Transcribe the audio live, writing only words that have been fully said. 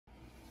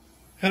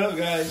Hello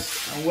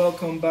guys, and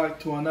welcome back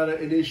to another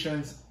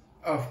edition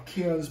of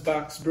Keon's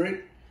Box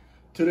Break.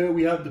 Today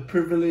we have the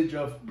privilege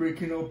of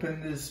breaking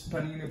open this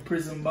Panini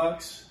Prizm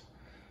box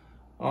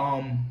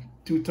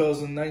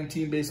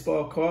 2019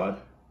 baseball card.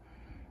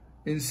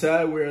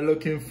 Inside we're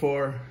looking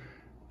for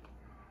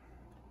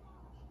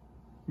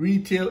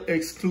retail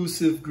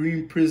exclusive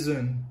green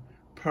Prizm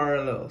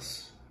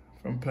parallels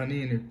from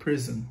Panini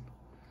Prizm.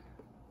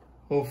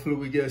 Hopefully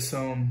we get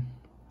some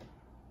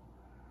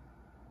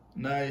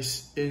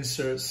nice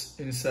inserts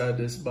inside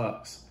this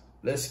box.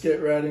 Let's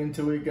get right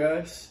into it,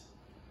 guys.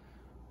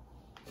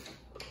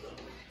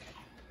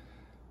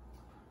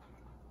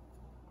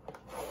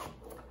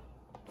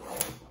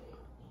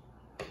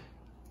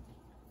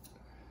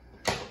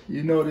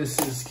 You know this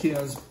is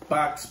Keon's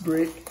box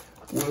break,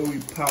 where we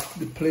pop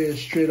the players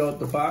straight out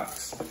the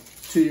box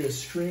to your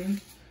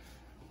screen.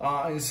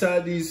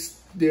 Inside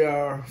these there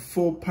are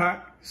 5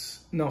 packs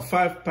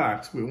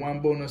with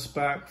 1 bonus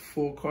pack,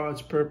 4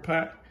 cards per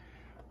pack.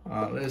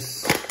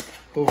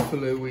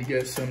 Hopefully we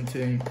get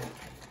something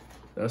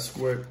that's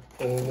worth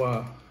our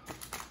while.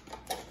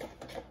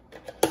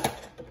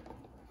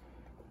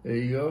 There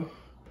you go.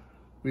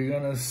 We're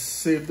gonna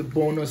save the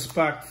bonus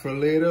pack for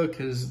later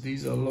because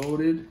these are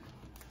loaded.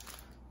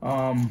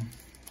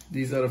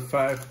 These are the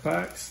 5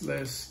 packs.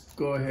 Let's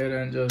go ahead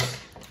and just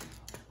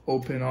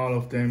open all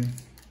of them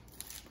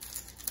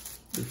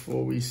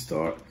before we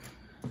start.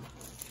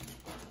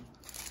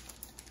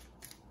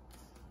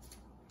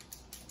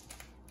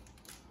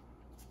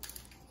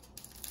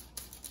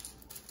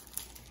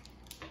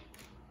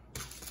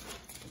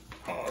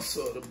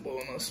 Also the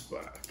bonus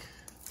pack.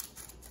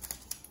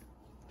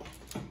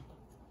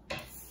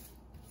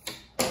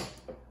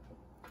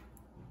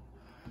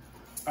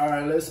 All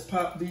right, let's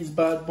pop these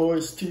bad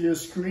boys to your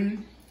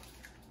screen.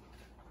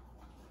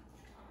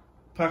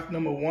 Pack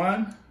number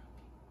 1.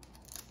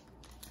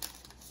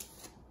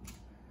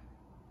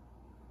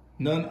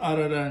 None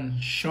other than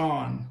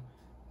Sean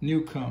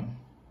Newcomb,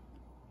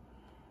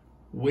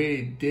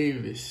 Wade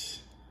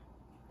Davis,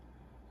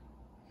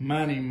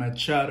 Manny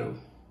Machado,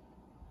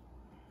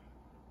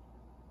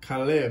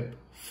 Caleb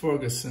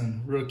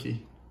Ferguson,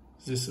 rookie.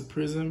 Is this a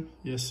Prizm?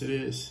 Yes, it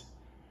is.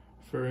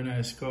 Very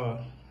nice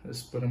card.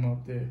 Let's put him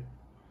up there.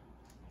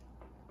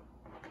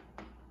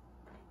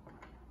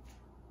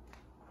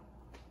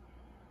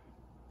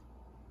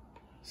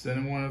 Is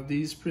any one of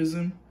these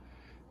Prizm?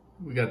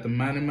 We got the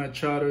Manny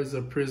Machado is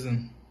a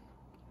Prizm.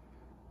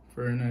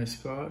 Very nice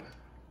card.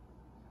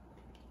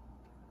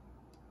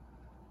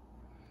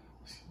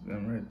 See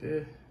them right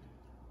there.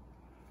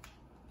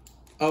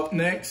 Up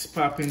next,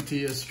 pop into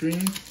your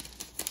screen.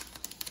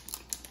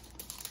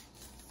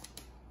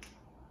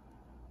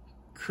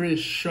 Chris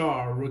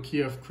Shaw,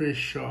 rookie of Chris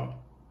Shaw.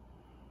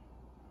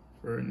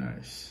 Very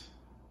nice.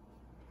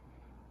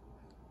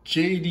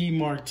 JD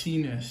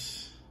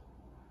Martinez.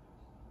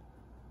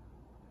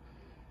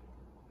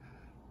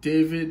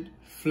 David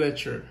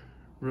Fletcher,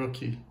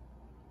 rookie.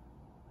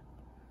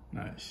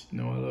 Nice.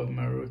 You know I love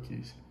my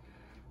rookies.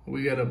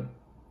 We got a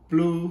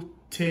blue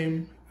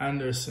Tim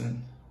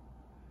Anderson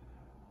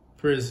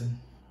Prizm.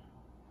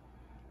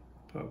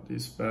 Pop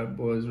these bad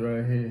boys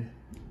right here.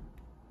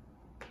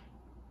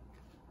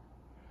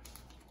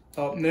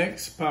 Up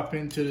next, pop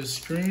into the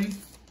screen.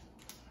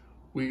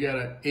 We got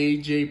an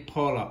AJ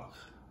Pollock,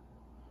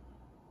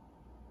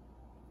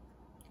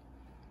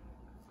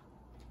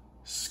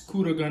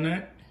 Scooter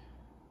Gannett,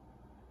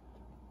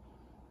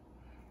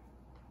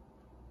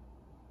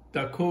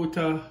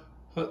 Dakota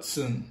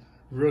Hudson,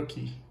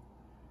 rookie.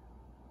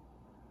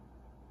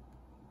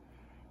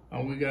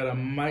 And we got a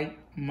Mike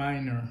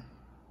Minor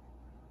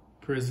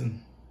Prizm.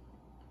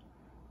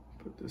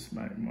 Put this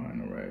Mike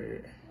Minor right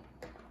here.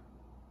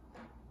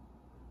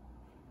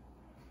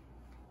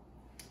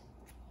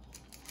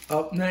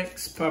 Up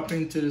next, pop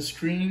into the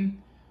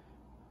screen,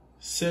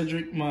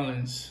 Cedric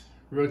Mullins,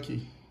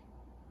 rookie.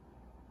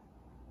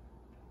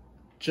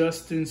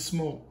 Justin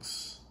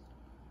Smokes,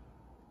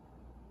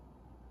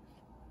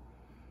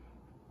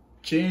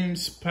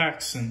 James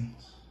Paxton,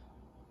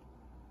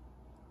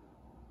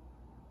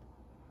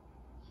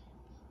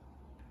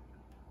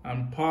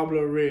 and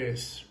Pablo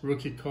Reyes,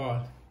 rookie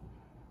card.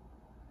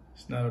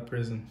 It's not a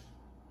Prizm.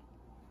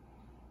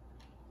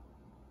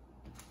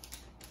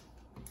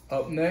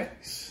 Up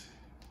next,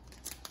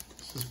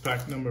 this is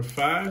pack number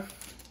 5.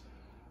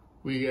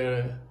 We got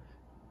a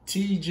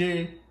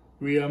TJ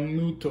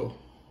Realmuto.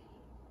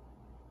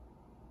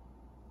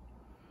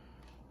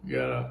 We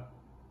got a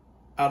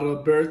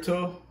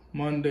Adalberto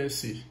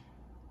Mondesi.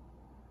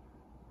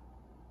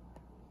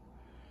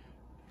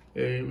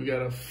 Hey, we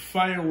got a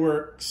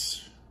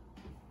fireworks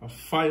of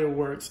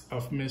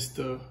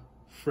Mr.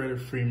 Freddie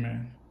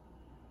Freeman.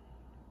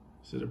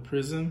 Is it a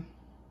Prizm?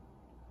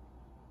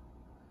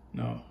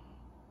 No,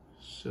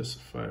 it's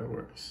just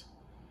fireworks.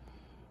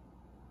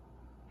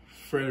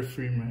 Freddie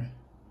Freeman.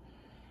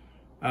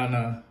 And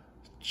a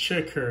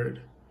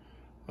checkered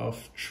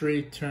of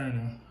Trey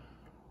Turner.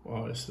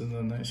 Wow, this is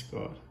a nice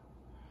card.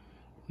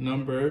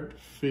 Numbered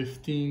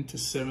 15 to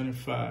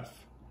 75.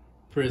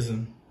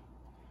 Prizm.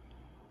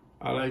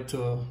 I like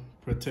to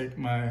protect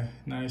my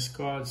nice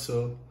cards,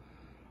 so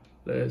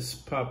let's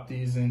pop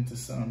these into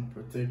some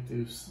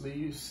protective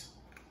sleeves.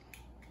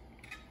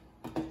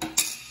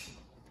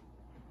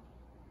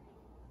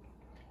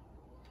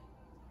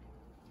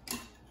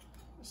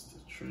 Mr.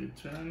 Trey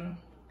Turner.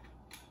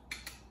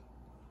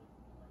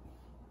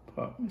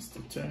 Pop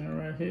Mr. Turner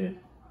right here.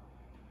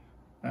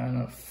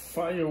 And a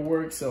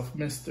fireworks of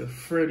Mr.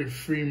 Freddie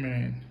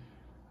Freeman.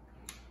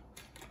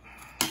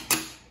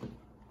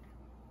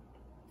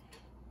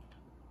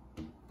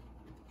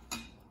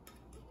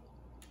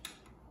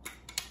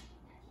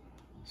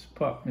 Let's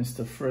pop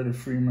Mr. Freddie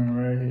Freeman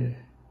right here.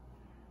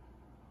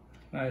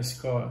 Nice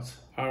cards.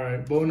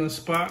 Alright, bonus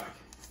pack.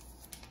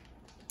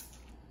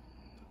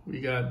 We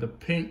got the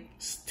pink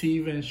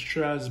Steven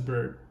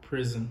Strasburg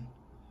Prizm.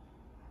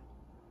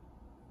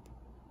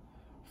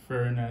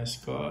 Very nice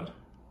card.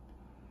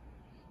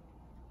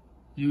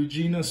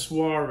 Eugenio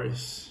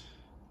Suarez.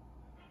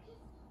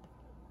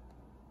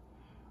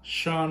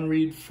 Sean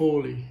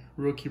Reid-Foley,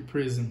 rookie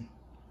Prizm.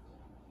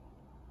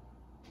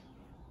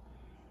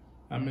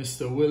 And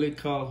Mr. Willie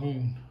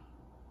Calhoun,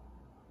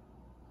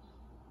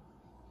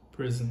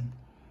 Prizm.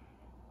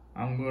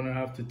 I'm gonna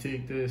have to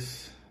take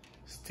this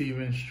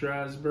Steven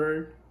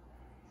Strasburg,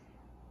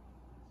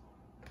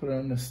 put it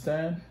on the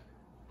stand,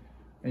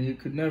 and you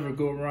could never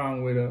go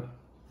wrong with a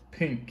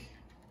pink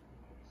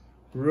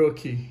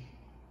rookie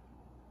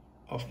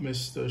of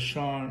Mr.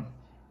 Sean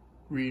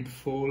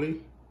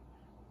Reid-Foley,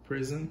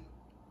 Prizm.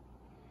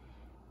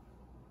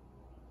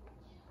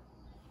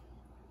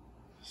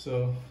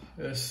 So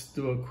let's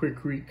do a quick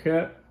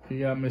recap. We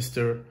got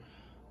Mr.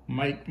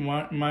 Mike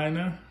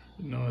Minor,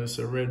 you know, it's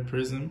a red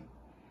Prizm.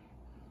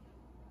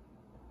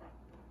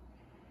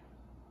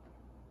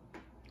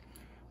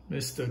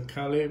 Mr.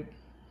 Caleb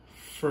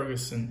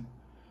Ferguson,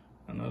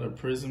 another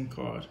Prizm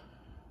card.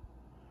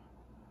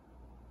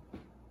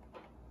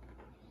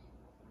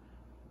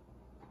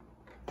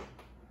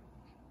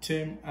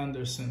 Tim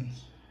Anderson,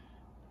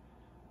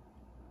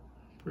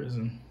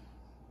 Prizm.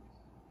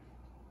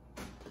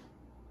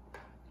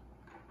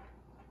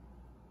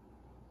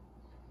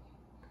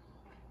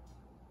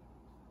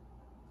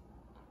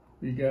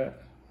 We got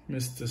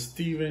Mr.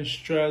 Steven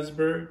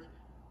Strasburg,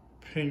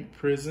 pink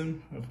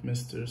Prizm of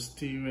Mr.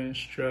 Steven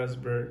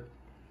Strasburg.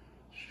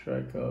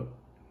 Strikeout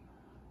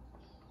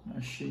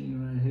machine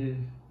right here.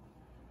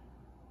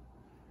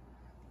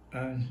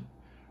 And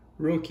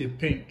rookie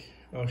pink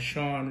of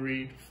Sean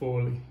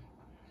Reid-Foley,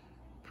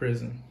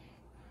 Prizm.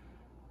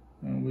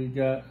 And we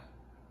got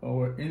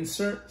our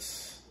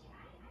inserts.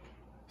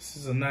 This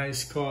is a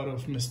nice card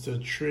of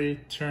Mr. Trey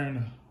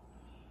Turner,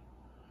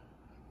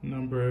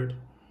 numbered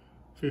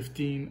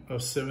 15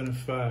 of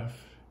 75.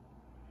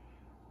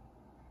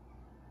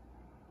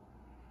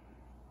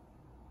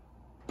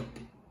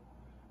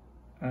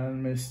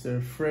 And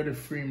Mr. Freddie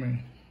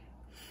Freeman,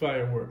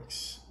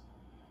 fireworks.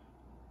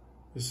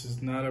 This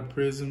is not a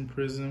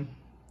Prizm.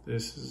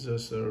 This is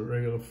just a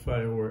regular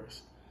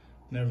fireworks.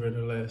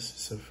 Nevertheless,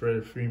 it's a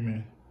Freddie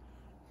Freeman.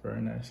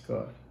 Very nice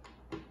card.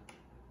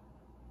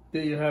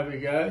 There you have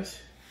it, guys.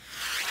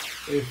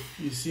 If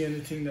you see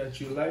anything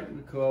that you like,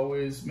 we could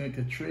always make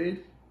a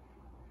trade.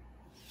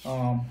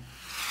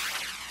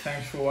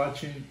 Thanks for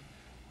watching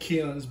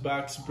Keon's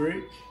Box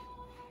Break.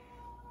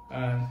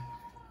 And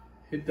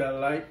hit that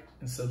like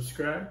and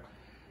subscribe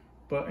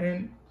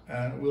button.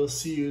 And we'll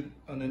see you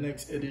on the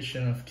next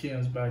edition of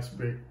Keon's Box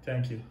Break.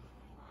 Thank you.